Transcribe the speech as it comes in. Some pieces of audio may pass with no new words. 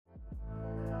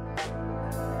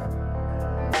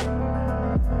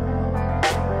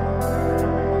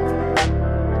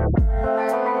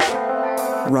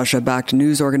Russia-backed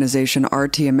news organization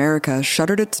RT America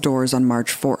shuttered its doors on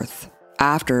March 4th,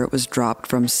 after it was dropped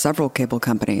from several cable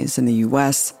companies in the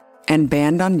US and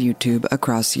banned on YouTube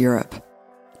across Europe.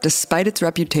 Despite its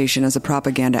reputation as a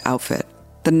propaganda outfit,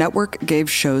 the network gave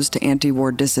shows to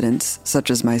anti-war dissidents such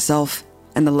as myself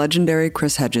and the legendary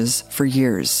Chris Hedges for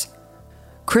years.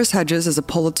 Chris Hedges is a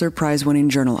Pulitzer Prize-winning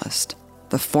journalist,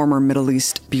 the former Middle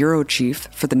East bureau chief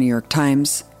for the New York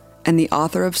Times, and the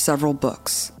author of several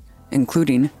books,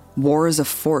 including War is a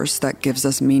Force That Gives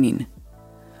Us Meaning.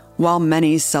 While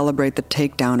many celebrate the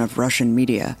takedown of Russian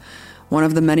media, one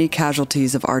of the many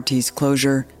casualties of RT's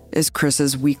closure is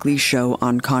Chris's weekly show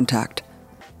On Contact.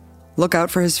 Look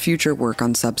out for his future work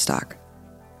on Substack.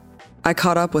 I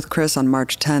caught up with Chris on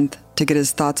March 10th to get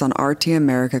his thoughts on RT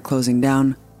America closing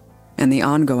down and the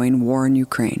ongoing war in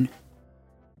Ukraine.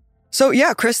 So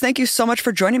yeah, Chris, thank you so much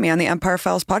for joining me on the Empire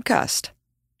Files podcast.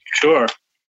 Sure.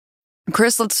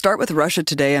 Chris, let's start with Russia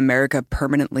Today, America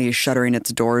permanently shuttering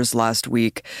its doors last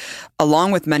week.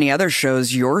 Along with many other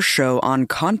shows, your show On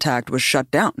Contact was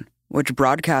shut down, which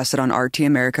broadcasted on RT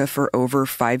America for over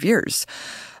 5 years.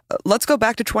 Let's go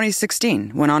back to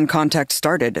 2016, when On Contact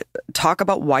started. Talk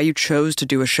about why you chose to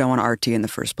do a show on RT in the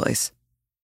first place.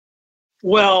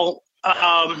 Well,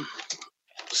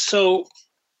 so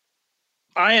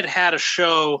I had a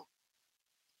show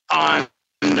on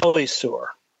Telesur.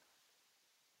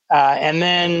 And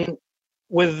then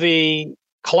with the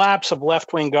collapse of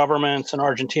left-wing governments in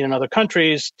Argentina and other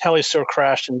countries, Telesur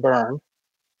crashed and burned.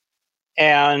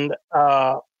 And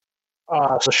so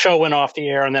the show went off the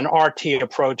air, and then RT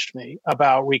approached me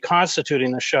about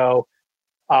reconstituting the show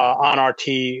on RT.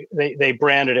 They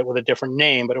branded it with a different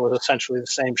name, but it was essentially the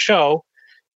same show.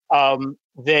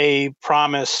 They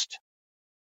promised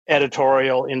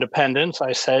editorial independence.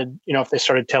 I said, if they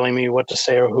started telling me what to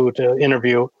say or who to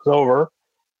interview, it was over.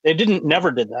 They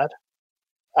never did that.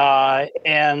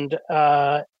 And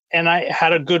I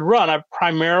had a good run. I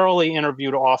primarily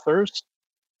interviewed authors,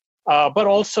 but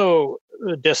also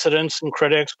dissidents and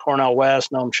critics, Cornel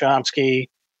West, Noam Chomsky,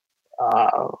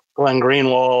 Glenn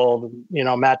Greenwald,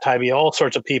 Matt Taibbi, all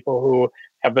sorts of people who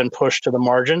have been pushed to the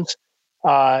margins.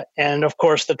 And of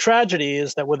course, the tragedy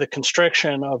is that with the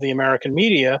constriction of the American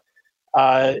media,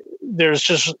 there's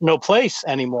just no place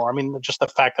anymore. I mean, just the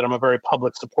fact that I'm a very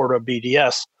public supporter of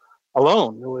BDS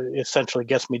alone essentially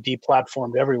gets me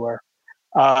deplatformed everywhere.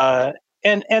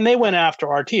 And they went after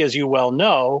RT, as you well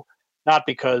know, not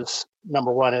because,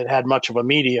 number one, it had much of a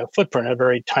media footprint, a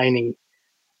very tiny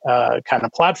kind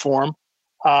of platform.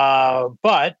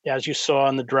 But as you saw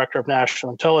in the Director of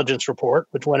National Intelligence report,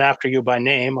 which went after you by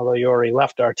name, although you already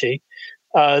left RT,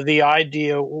 the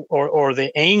idea or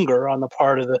the anger on the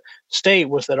part of the state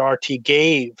was that RT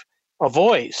gave a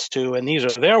voice to, and these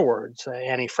are their words,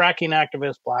 anti-fracking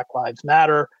activists, Black Lives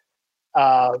Matter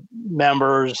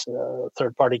members,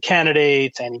 third-party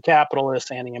candidates,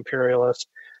 anti-capitalists, anti-imperialists.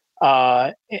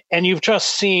 And you've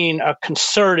just seen a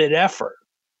concerted effort,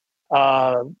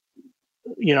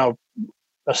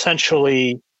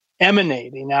 essentially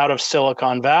emanating out of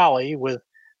Silicon Valley with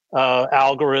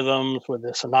algorithms, with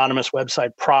this anonymous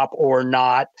website,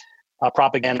 Propaganda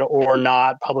or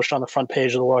Not, published on the front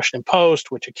page of the Washington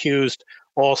Post, which accused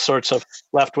all sorts of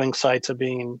left-wing sites of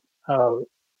being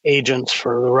agents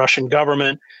for the Russian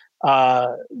government.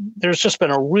 There's just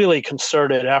been a really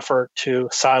concerted effort to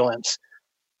silence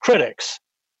critics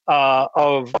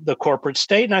of the corporate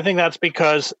state. And I think that's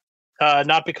because,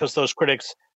 not because those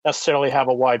critics necessarily have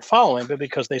a wide following, but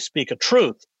because they speak a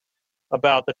truth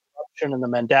about the corruption and the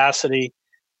mendacity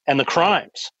and the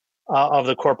crimes of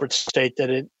the corporate state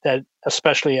that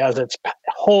especially as its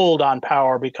hold on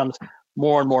power becomes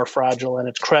more and more fragile and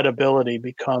its credibility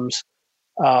becomes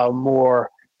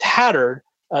more tattered,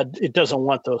 it doesn't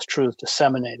want those truths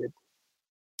disseminated.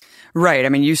 Right. I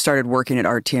mean, you started working at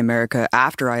RT America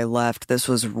after I left. This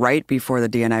was right before the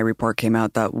DNI report came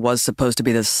out that was supposed to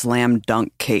be the slam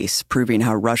dunk case, proving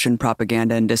how Russian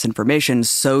propaganda and disinformation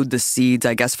sowed the seeds,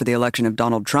 I guess, for the election of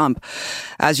Donald Trump.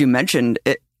 As you mentioned,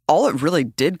 all it really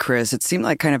did, Chris, it seemed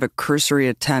like kind of a cursory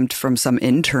attempt from some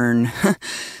intern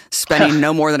spending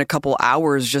no more than a couple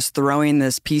hours just throwing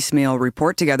this piecemeal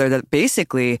report together that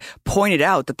basically pointed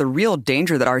out that the real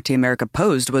danger that RT America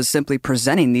posed was simply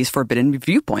presenting these forbidden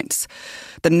viewpoints.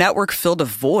 The network filled a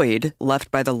void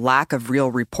left by the lack of real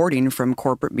reporting from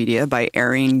corporate media by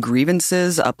airing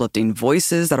grievances, uplifting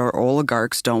voices that our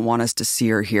oligarchs don't want us to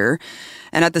see or hear.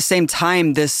 And at the same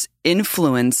time, this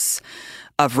influence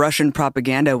of Russian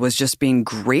propaganda was just being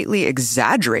greatly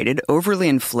exaggerated, overly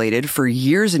inflated for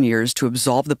years and years to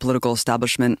absolve the political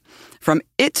establishment from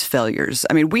its failures.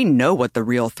 I mean, we know what the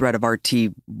real threat of RT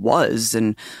was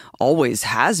and always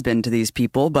has been to these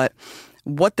people, but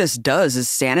what this does is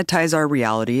sanitize our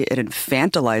reality, it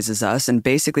infantilizes us, and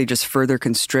basically just further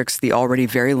constricts the already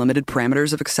very limited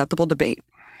parameters of acceptable debate.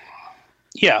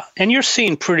 Yeah, and you're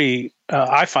seeing pretty,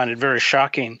 I find it very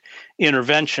shocking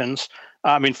interventions.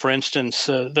 I mean, for instance,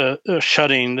 the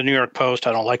shutting the New York Post,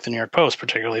 I don't like the New York Post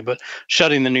particularly, but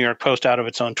shutting the New York Post out of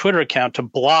its own Twitter account to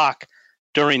block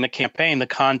during the campaign the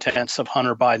contents of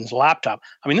Hunter Biden's laptop.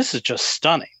 I mean, this is just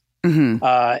stunning. Mm-hmm.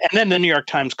 And then the New York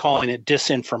Times calling it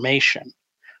disinformation.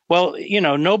 Well,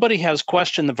 nobody has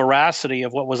questioned the veracity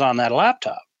of what was on that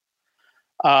laptop.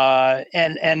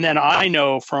 And then I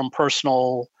know from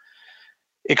personal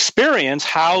experience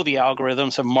how the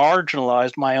algorithms have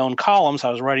marginalized my own columns.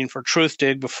 I was writing for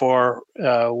Truthdig before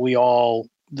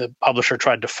the publisher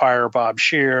tried to fire Bob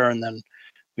Scheer, and then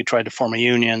we tried to form a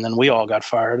union, and then we all got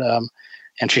fired,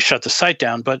 and she shut the site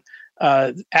down. But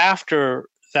after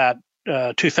that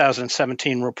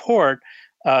 2017 report,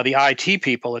 the IT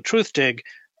people at Truthdig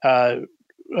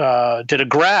did a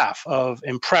graph of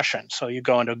impressions. So you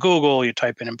go into Google, you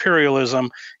type in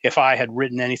imperialism. If I had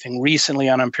written anything recently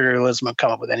on imperialism, I'd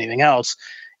come up with anything else.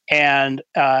 And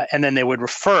then they would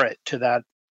refer it to that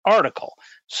article.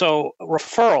 So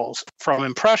referrals from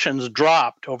impressions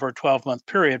dropped over a 12-month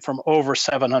period from over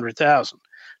 700,000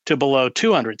 to below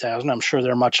 200,000. I'm sure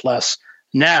they're much less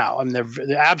now. I mean,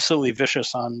 they're absolutely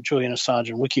vicious on Julian Assange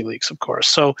and WikiLeaks, of course.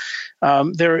 So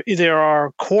there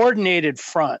are coordinated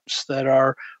fronts that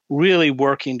are really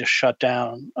working to shut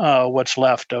down what's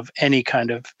left of any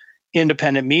kind of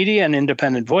independent media and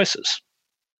independent voices.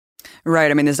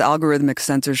 Right. I mean, this algorithmic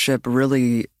censorship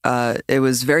really, it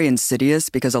was very insidious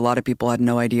because a lot of people had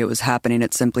no idea it was happening.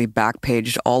 It simply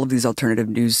backpaged all of these alternative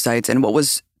news sites. And what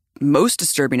was most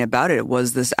disturbing about it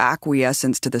was this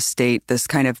acquiescence to the state, this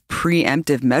kind of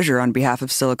preemptive measure on behalf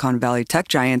of Silicon Valley tech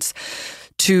giants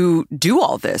to do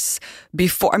all this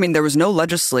before. I mean, there was no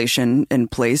legislation in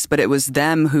place, but it was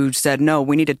them who said, no,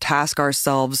 we need to task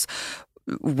ourselves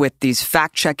with these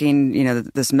fact-checking,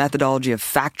 this methodology of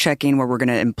fact-checking where we're going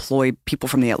to employ people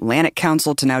from the Atlantic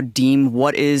Council to now deem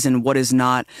what is and what is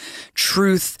not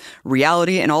truth,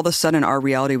 reality. And all of a sudden, our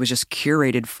reality was just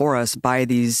curated for us by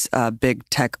these big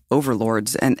tech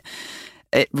overlords. And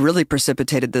it really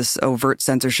precipitated this overt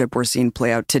censorship we're seeing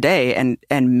play out today and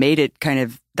made it kind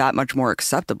of that much more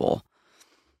acceptable.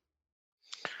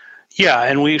 Yeah,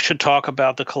 and we should talk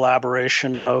about the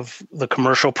collaboration of the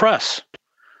commercial press.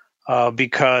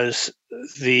 Because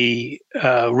the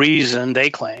reason they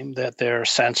claim that they're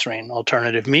censoring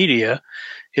alternative media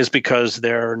is because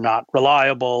they're not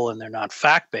reliable and they're not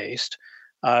fact-based.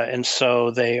 And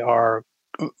so they are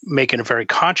making a very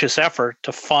conscious effort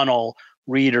to funnel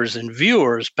readers and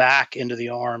viewers back into the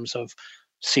arms of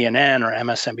CNN or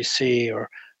MSNBC or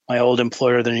my old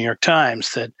employer, the New York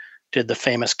Times, that did the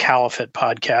famous Caliphate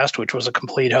podcast, which was a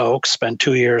complete hoax, spent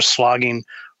 2 years slogging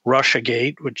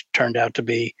Russiagate, which turned out to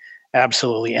be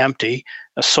absolutely empty,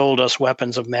 sold us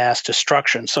weapons of mass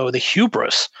destruction. So the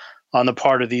hubris on the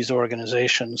part of these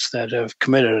organizations that have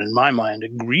committed, in my mind,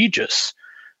 egregious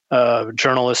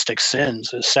journalistic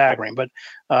sins is staggering. But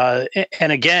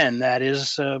and again, that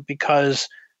is because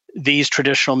these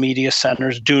traditional media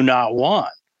centers do not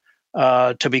want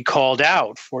to be called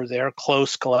out for their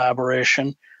close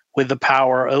collaboration with the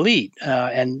power elite.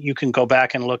 And you can go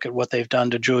back and look at what they've done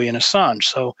to Julian Assange.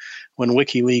 So when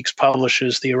WikiLeaks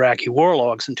publishes the Iraqi war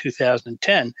logs in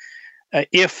 2010,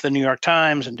 if the New York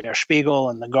Times and Der Spiegel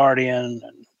and The Guardian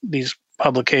and these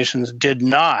publications did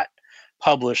not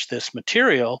publish this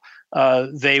material,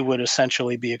 they would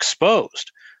essentially be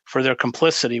exposed for their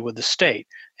complicity with the state.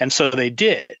 And so they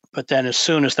did. But then as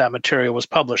soon as that material was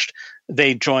published,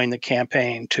 they joined the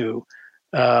campaign to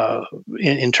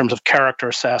in terms of character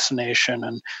assassination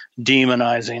and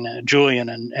demonizing Julian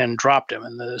and dropped him,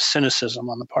 and the cynicism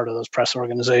on the part of those press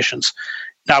organizations.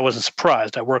 Now, I wasn't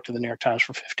surprised. I worked at the New York Times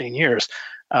for 15 years.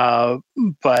 And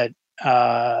I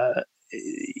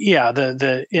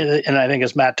think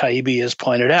as Matt Taibbi has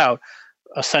pointed out,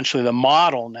 essentially the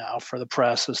model now for the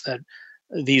press is that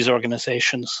these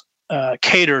organizations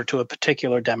cater to a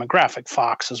particular demographic.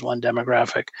 Fox is one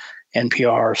demographic,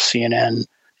 NPR, CNN,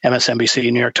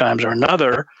 MSNBC, New York Times, or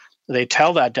another. They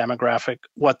tell that demographic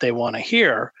what they want to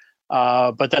hear,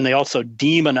 but then they also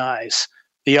demonize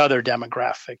the other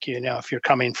demographic. If you're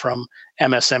coming from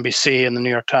MSNBC and the New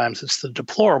York Times, it's the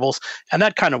deplorables, and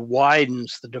that kind of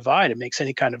widens the divide. It makes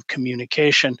any kind of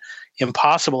communication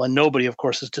impossible, and nobody, of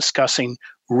course, is discussing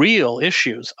real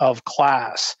issues of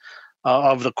class,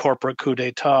 of the corporate coup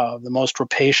d'etat, of the most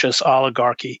rapacious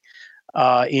oligarchy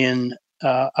in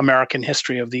American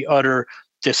history, of the utter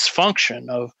dysfunction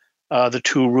of the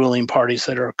two ruling parties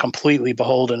that are completely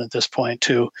beholden at this point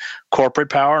to corporate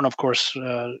power and, of course,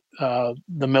 the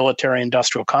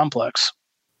military-industrial complex.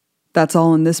 That's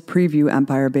all in this preview,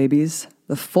 Empire Babies.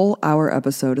 The full hour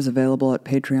episode is available at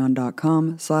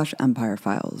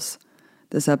patreon.com/empirefiles.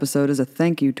 This episode is a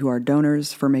thank you to our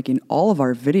donors for making all of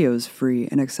our videos free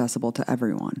and accessible to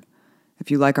everyone.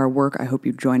 If you like our work, I hope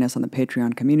you join us on the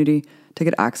Patreon community to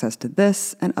get access to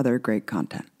this and other great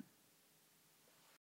content.